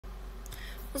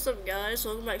What's up, guys?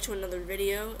 Welcome back to another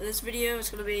video. In this video, it's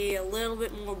going to be a little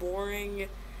bit more boring.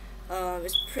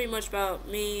 It's pretty much about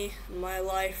me and my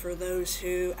life for those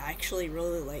who actually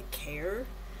really care.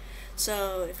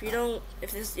 So if you don't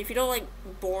like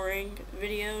boring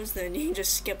videos, then you can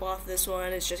just skip off this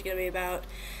one. It's just going to be about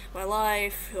my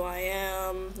life, who I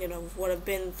am, what I've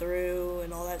been through,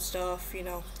 and all that stuff.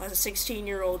 As a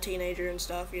 16-year-old teenager and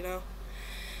stuff.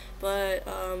 But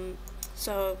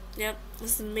so, yep,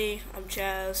 this is me. I'm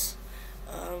Chaz,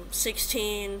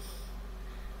 16.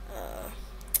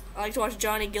 I like to watch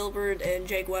Johnny Gilbert and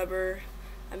Jake Weber.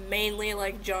 I mainly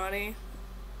like Johnny.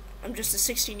 I'm just a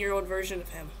 16-year-old version of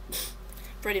him,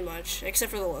 pretty much,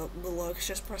 except for the looks,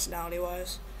 just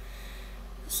personality-wise.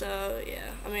 So,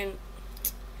 yeah, I mean,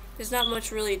 there's not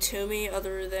much really to me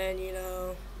other than,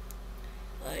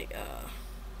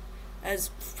 as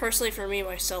personally for me,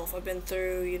 myself, I've been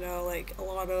through, a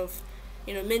lot of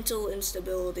mental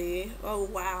instability. Oh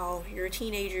wow, you're a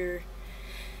teenager.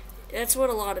 That's what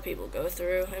a lot of people go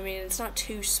through. I mean, it's not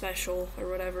too special or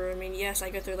whatever. I mean, yes, I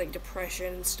go through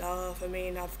depression and stuff. I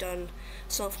mean, I've done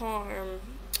self-harm.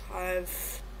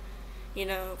 I've,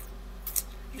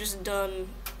 just done,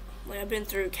 I've been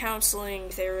through counseling,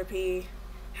 therapy.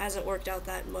 Hasn't worked out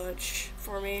that much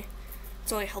for me.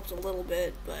 It's only helped a little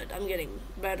bit, but I'm getting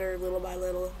better little by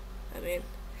little. I mean,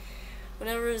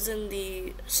 whenever I was in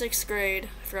the 6th grade,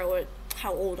 I forgot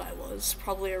how old I was,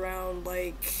 probably around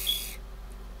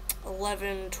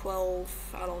 11,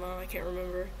 12, I don't know, I can't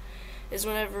remember, is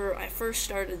whenever I first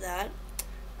started that.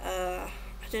 I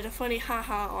did a funny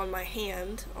haha on my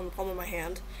hand, on the palm of my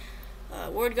hand.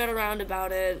 Word got around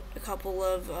about it. A couple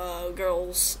of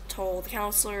girls told the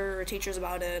counselor or teachers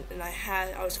about it, and I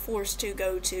was forced to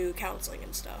go to counseling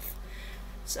and stuff.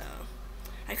 So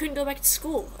I couldn't go back to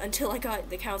school until I got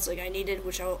the counseling I needed,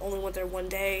 which I only went there one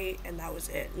day, and that was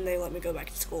it. And they let me go back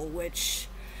to school, which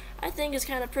I think is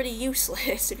kind of pretty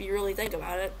useless if you really think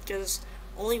about it, because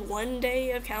only one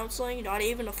day of counseling, not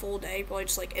even a full day, probably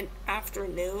just an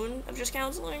afternoon of just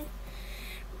counseling.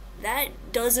 That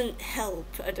doesn't help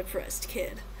a depressed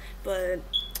kid. But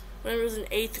when I was in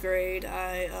 8th grade,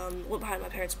 I went behind my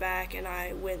parents' back and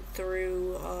I went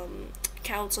through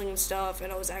counseling and stuff,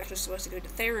 and I was actually supposed to go to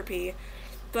therapy.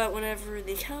 But whenever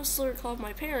the counselor called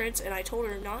my parents and I told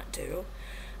her not to,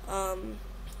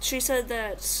 she said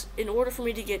that in order for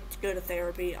me to go to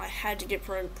therapy, I had to get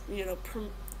parental,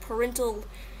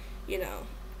 I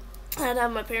had to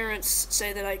have my parents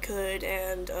say that I could.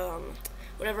 And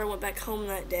whenever I went back home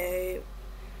that day,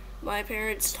 my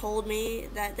parents told me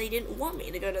that they didn't want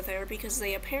me to go to therapy because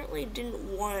they apparently didn't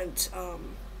want,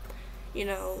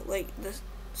 the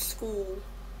school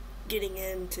getting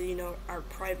into, our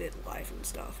private life and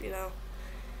stuff,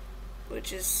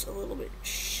 which is a little bit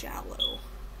shallow,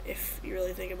 if you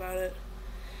really think about it.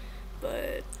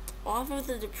 But off of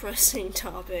the depressing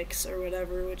topics or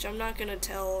whatever, which I'm not gonna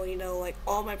tell,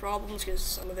 all my problems, because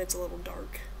some of it's a little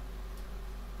dark.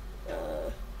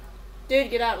 Dude,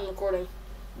 get out, I'm recording.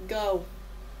 Go.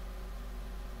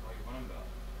 What are you running about?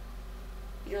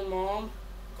 Your mom?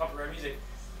 Copyright music.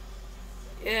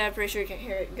 Yeah, I'm pretty sure you can't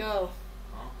hear it. Go.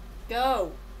 Huh?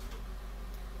 Go.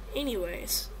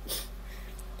 Anyways.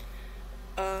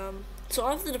 So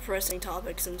off the depressing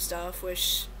topics and stuff,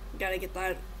 which gotta get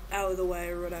that out of the way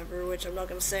or whatever, which I'm not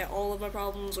gonna say all of my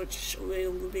problems, which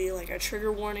will be a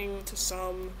trigger warning to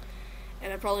some,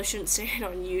 and I probably shouldn't say it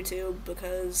on YouTube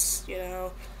because,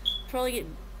 probably get,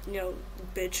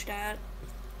 bitched at,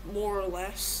 more or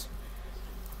less.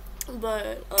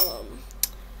 But,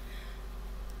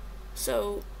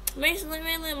 so,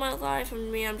 mainly in my life,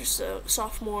 I'm just a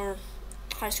sophomore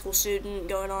high school student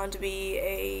going on to be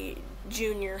a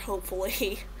junior,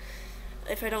 hopefully,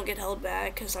 if I don't get held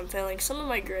back, because I'm failing some of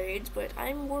my grades, but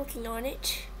I'm working on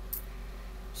it.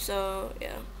 So,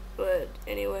 yeah, but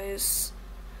anyways,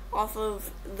 off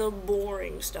of the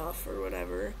boring stuff or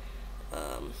whatever,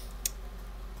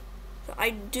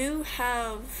 I do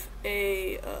have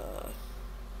a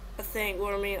thing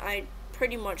where, I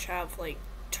pretty much have,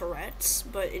 Tourette's,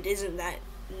 but it isn't that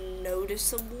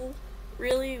noticeable,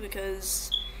 really,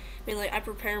 because, I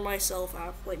prepare myself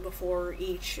out, before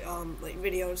each,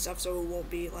 video and stuff, so it won't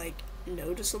be,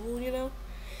 noticeable,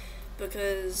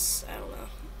 because, I don't know,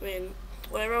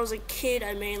 whenever I was a kid,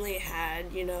 I mainly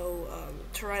had,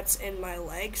 Tourette's in my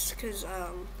legs, because,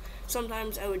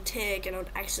 sometimes I would tick and I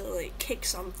would accidentally kick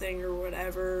something or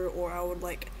whatever, or I would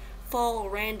fall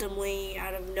randomly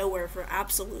out of nowhere for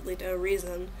absolutely no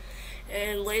reason.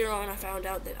 And later on I found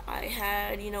out that I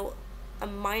had, a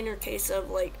minor case of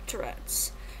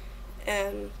Tourette's.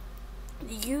 And I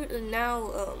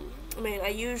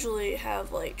usually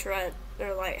have Tourette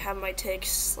or like have my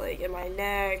tics like in my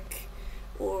neck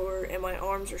or in my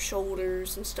arms or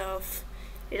shoulders and stuff.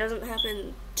 It doesn't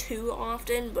happen too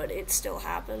often, but it still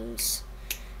happens,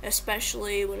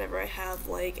 especially whenever I have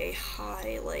like a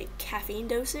high like caffeine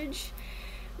dosage,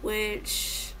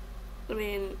 which, I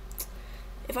mean,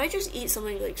 if I just eat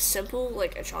something like simple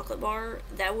like a chocolate bar,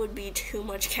 that would be too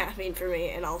much caffeine for me,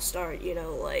 and I'll start,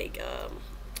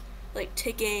 like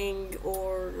ticking,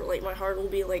 or like my heart will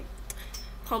be like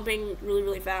pumping really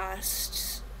really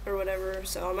fast or whatever.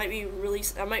 So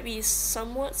I might be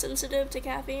somewhat sensitive to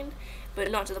caffeine,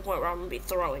 but not to the point where I'm gonna be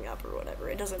throwing up or whatever.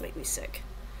 It doesn't make me sick.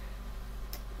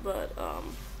 But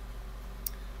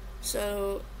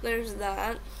so there's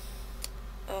that.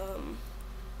 Um,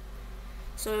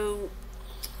 so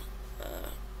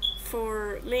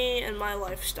for me and my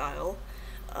lifestyle,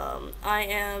 I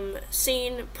am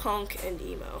scene, punk, and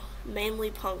emo. Mainly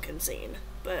punk and scene,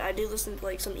 but I do listen to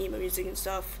like some emo music and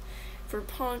stuff. For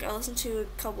punk, I listen to a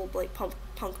couple of like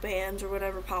punk bands or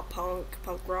whatever, pop punk,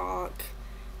 punk rock,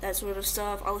 that sort of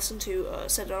stuff. I listen to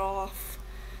Set It Off.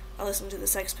 I listen to the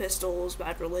Sex Pistols,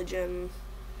 Bad Religion,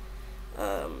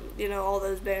 all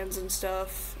those bands and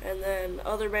stuff. And then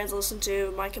other bands I listen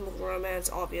to, My Chemical Romance,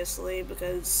 obviously,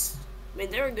 because, I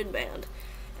mean, they're a good band.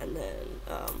 And then,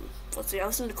 let's see, I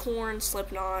listen to Korn,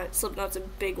 Slipknot. Slipknot's a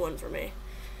big one for me,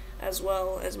 as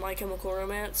well as My Chemical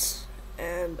Romance.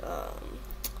 And,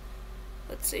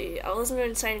 let's see, I listen to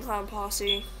Insane Clown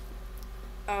Posse.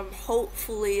 I'm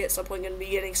hopefully at some point going to be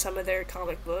getting some of their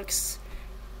comic books.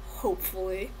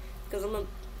 Hopefully.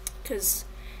 Because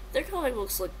their comic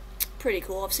books look pretty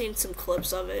cool. I've seen some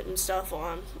clips of it and stuff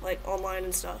on, like, online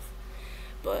and stuff.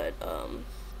 But,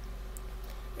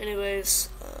 anyways,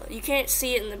 you can't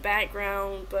see it in the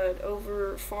background, but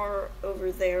far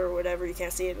over there or whatever, you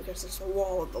can't see it because there's a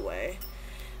wall in the way.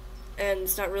 And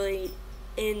it's not really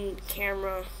in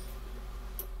camera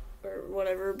or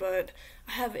whatever, but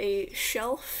I have a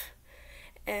shelf,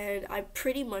 and I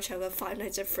pretty much have a Five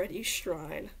Nights at Freddy's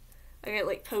shrine. I got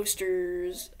like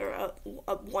posters, or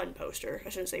one poster, I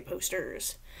shouldn't say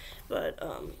posters, but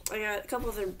I got a couple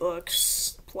of their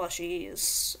books,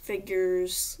 plushies,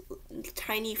 figures,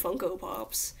 tiny Funko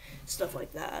Pops, stuff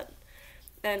like that.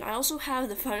 And I also have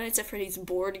the Five Nights at Freddy's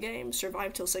board game,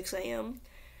 Survive Till 6 a.m.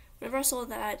 Whenever I saw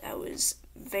that, I was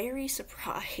very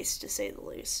surprised, to say the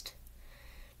least.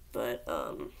 But,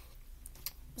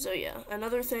 so yeah,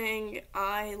 another thing,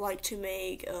 I like to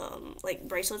make, like,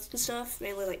 bracelets and stuff,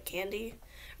 mainly, like, candy,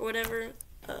 or whatever.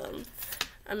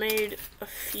 I made a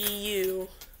few.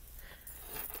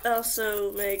 I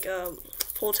also make,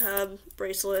 pull tab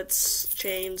bracelets,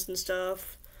 chains, and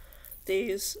stuff.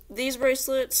 These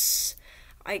bracelets,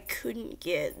 I couldn't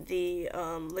get the,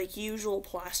 like, usual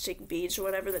plastic beads or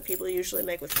whatever that people usually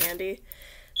make with candy.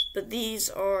 But these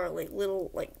are, like,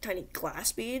 little, like, tiny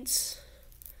glass beads.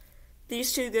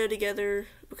 These two go together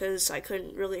because I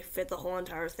couldn't really fit the whole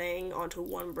entire thing onto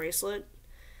one bracelet.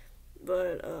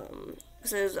 But, it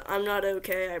says, I'm not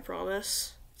okay, I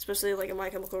promise. Especially, like, a My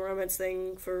Chemical Romance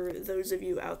thing for those of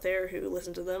you out there who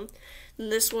listen to them.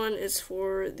 And this one is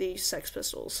for the Sex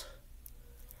Pistols.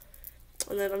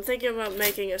 And then I'm thinking about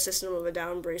making a System of a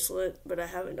Down bracelet, but I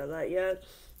haven't done that yet.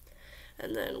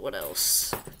 And then, what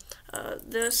else?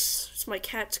 This is my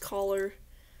cat's collar.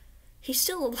 He's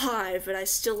still alive, but I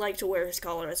still like to wear his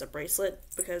collar as a bracelet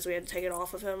because we had to take it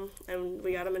off of him, and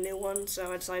we got him a new one,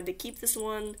 so I decided to keep this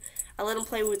one. I let him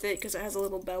play with it because it has a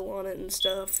little bell on it and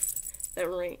stuff that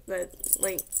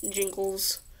like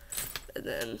jingles. And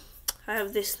then I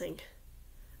have this thing.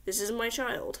 This is my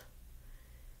child.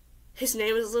 His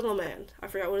name is Little Man. I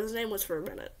forgot what his name was for a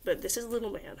minute, but this is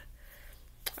Little Man.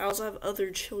 I also have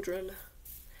other children.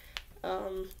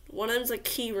 One of them's a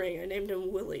key ring. I named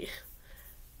him Willie.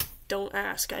 Don't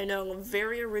ask. I know, a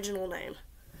very original name.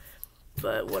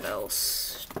 But what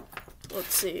else?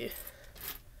 Let's see.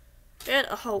 I had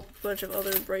a whole bunch of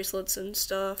other bracelets and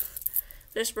stuff.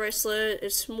 This bracelet,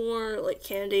 it's more like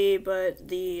candy, but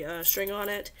the string on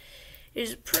it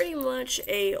is pretty much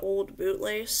a old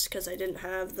bootlace because I didn't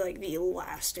have like the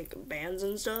elastic bands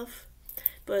and stuff.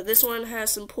 But this one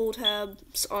has some pull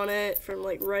tabs on it from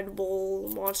like Red Bull,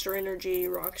 Monster Energy,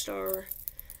 Rockstar.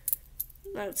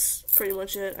 That's pretty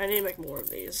much it. I need to make more of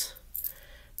these.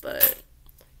 But,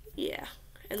 yeah.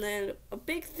 And then a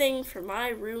big thing for my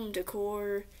room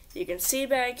decor, you can see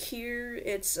back here,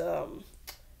 it's,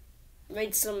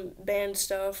 made some band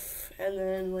stuff, and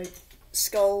then, like,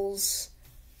 skulls.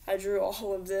 I drew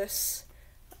all of this.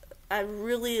 I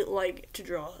really like to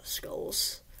draw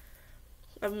skulls.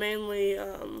 I've mainly,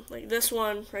 like this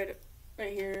one right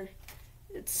here,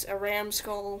 it's a ram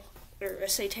skull, or a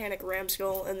satanic ram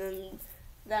skull, and then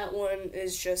That one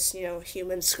is just,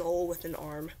 human skull with an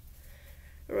arm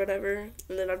or whatever.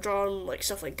 And then I've drawn like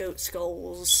stuff like goat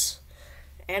skulls,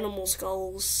 animal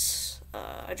skulls.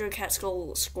 I drew a cat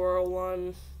skull, squirrel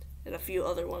one, and a few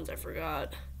other ones I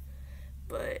forgot.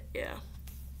 But yeah.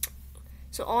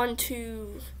 So on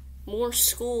to more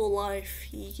school life.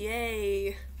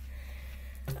 Yay.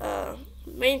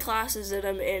 Main classes that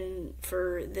I'm in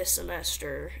for this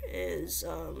semester is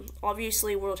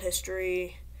obviously world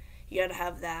history. You gotta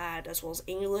have that, as well as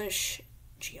English,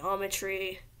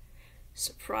 geometry.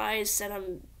 Surprised that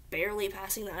I'm barely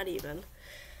passing that even.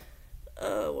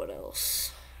 What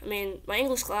else? I mean, my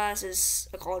English class is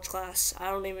a college class.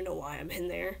 I don't even know why I'm in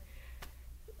there.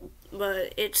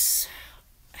 But it's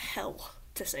hell,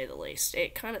 to say the least.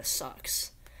 It kind of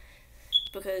sucks.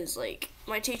 Because, like,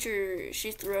 my teacher,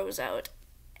 she throws out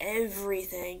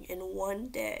everything in one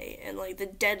day. And, like, the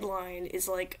deadline is,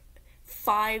 like,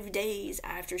 5 days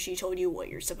after she told you what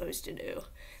you're supposed to do.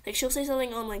 Like, she'll say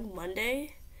something on, like,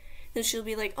 Monday. Then she'll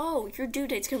be like, oh, your due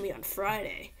date's gonna be on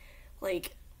Friday.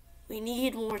 Like, we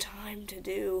need more time to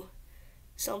do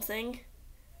something.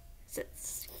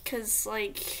 Because,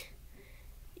 like,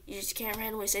 you just can't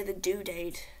randomly say the due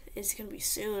date is gonna be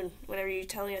soon. Whenever you're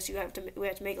telling us we have to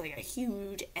make, like, a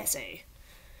huge essay.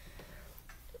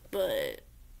 But,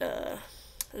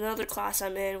 another class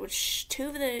I'm in, which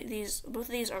both of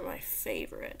these are my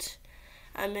favorite.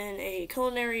 I'm in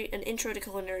an intro to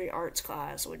culinary arts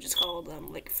class, which is called,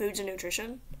 like, foods and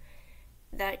nutrition.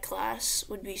 That class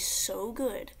would be so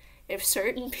good if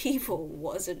certain people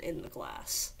wasn't in the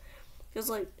class. Because,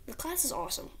 like, the class is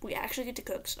awesome. We actually get to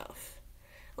cook stuff.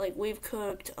 Like, we've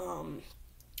cooked, we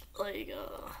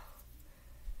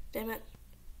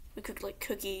cooked, like,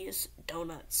 cookies,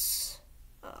 donuts,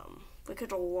 we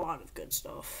cooked a lot of good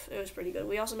stuff. It was pretty good.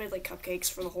 We also made, like, cupcakes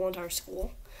for the whole entire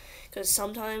school. Because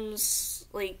sometimes,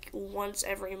 like, once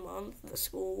every month, the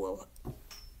school will...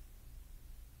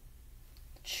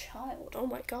 Child, oh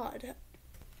my god.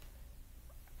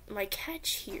 My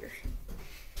cat's here.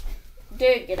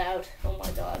 Dude, get out. Oh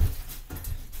my god.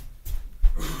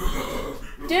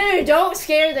 Dude, don't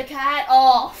scare the cat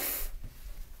off.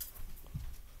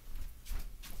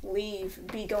 Leave.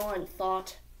 Be gone,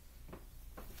 thought.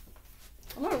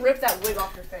 I'm gonna rip that wig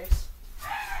off your face.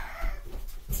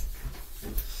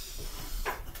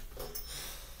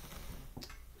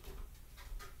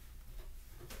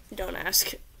 Don't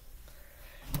ask.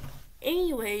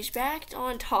 Anyways, back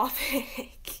on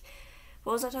topic.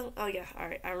 What was I talking? Oh yeah,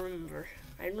 alright, I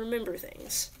remember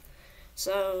things.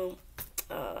 So,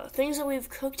 things that we've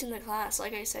cooked in the class,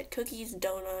 like I said, cookies,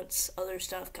 donuts, other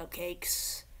stuff,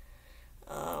 cupcakes.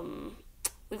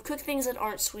 We've cooked things that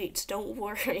aren't sweets, don't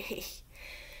worry.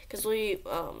 Because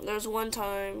there was one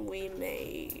time we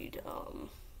made,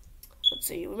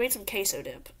 we made some queso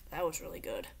dip. That was really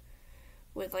good.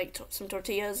 With, like, some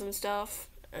tortillas and stuff.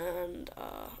 And,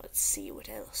 let's see what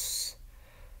else.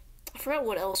 I forgot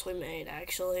what else we made,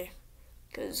 actually.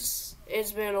 Because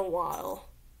it's been a while.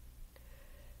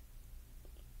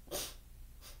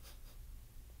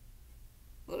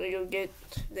 Let me go get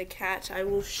the cat. I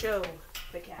will show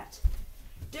the cat.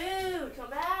 Dude, come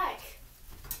back.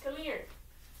 Come here.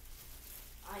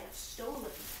 I have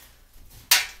stolen.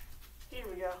 Here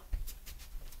we go.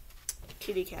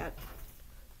 Kitty cat.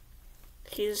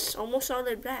 He's almost all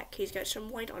the way back. He's got some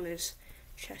white on his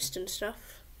chest and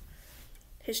stuff.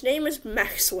 His name is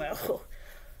Maxwell.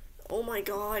 Oh my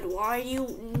god, why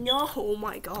no, oh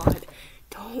my god.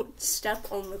 Don't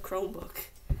step on the Chromebook.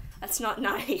 That's not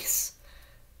nice.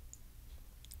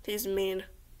 He's mean.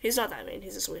 He's not that mean,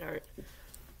 he's a sweetheart.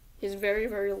 He's very,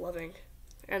 very loving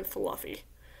and fluffy.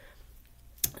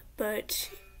 But,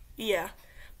 yeah.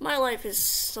 My life is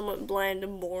somewhat bland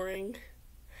and boring.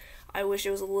 I wish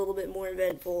it was a little bit more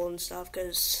eventful and stuff,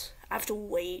 because I have to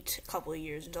wait a couple of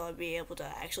years until I'll be able to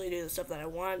actually do the stuff that I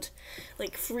want.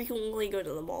 Like, frequently go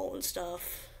to the mall and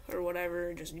stuff, or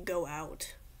whatever, just go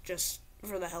out, just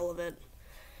for the hell of it.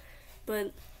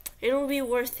 But it'll be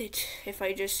worth it if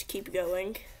I just keep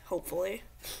going, hopefully.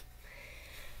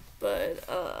 But,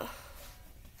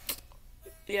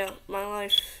 yeah, my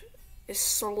life is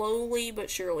slowly but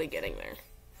surely getting there.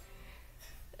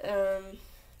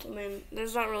 I mean,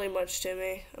 there's not really much to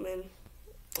me. I mean,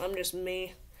 I'm just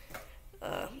me.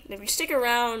 If you stick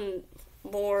around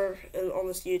more on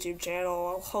this YouTube channel,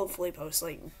 I'll hopefully post,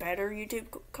 like, better YouTube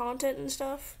content and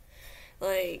stuff.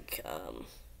 Like,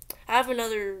 I have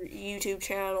another YouTube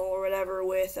channel or whatever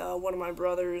with one of my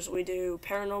brothers. We do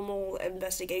paranormal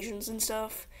investigations and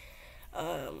stuff.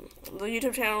 The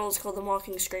YouTube channel is called The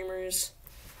Mocking Screamers,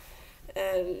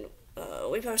 and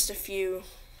we post a few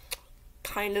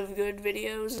kind of good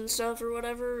videos and stuff or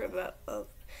whatever. About like,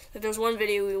 there's one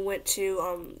video we went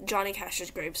to Johnny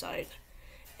Cash's gravesite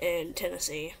in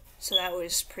Tennessee, so that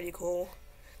was pretty cool.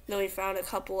 Then we found a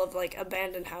couple of like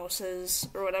abandoned houses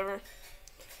or whatever.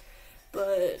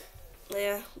 But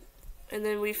yeah, and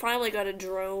then we finally got a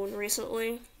drone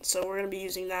recently, so we're gonna be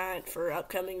using that for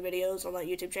upcoming videos on that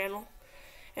YouTube channel.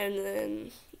 And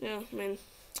then, I mean,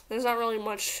 there's not really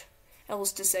much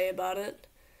else to say about it.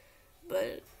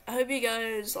 But I hope you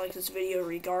guys like this video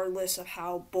regardless of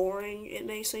how boring it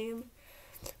may seem.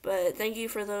 But thank you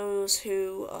for those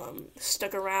who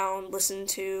stuck around, listened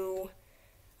to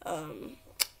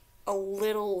a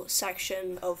little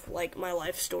section of like my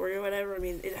life story or whatever. I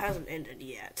mean, it hasn't ended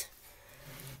yet.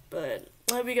 But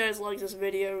I hope you guys like this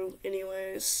video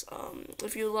anyways.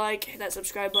 If you like, hit that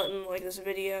subscribe button, like this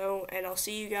video, and I'll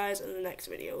see you guys in the next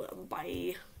video.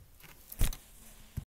 Bye.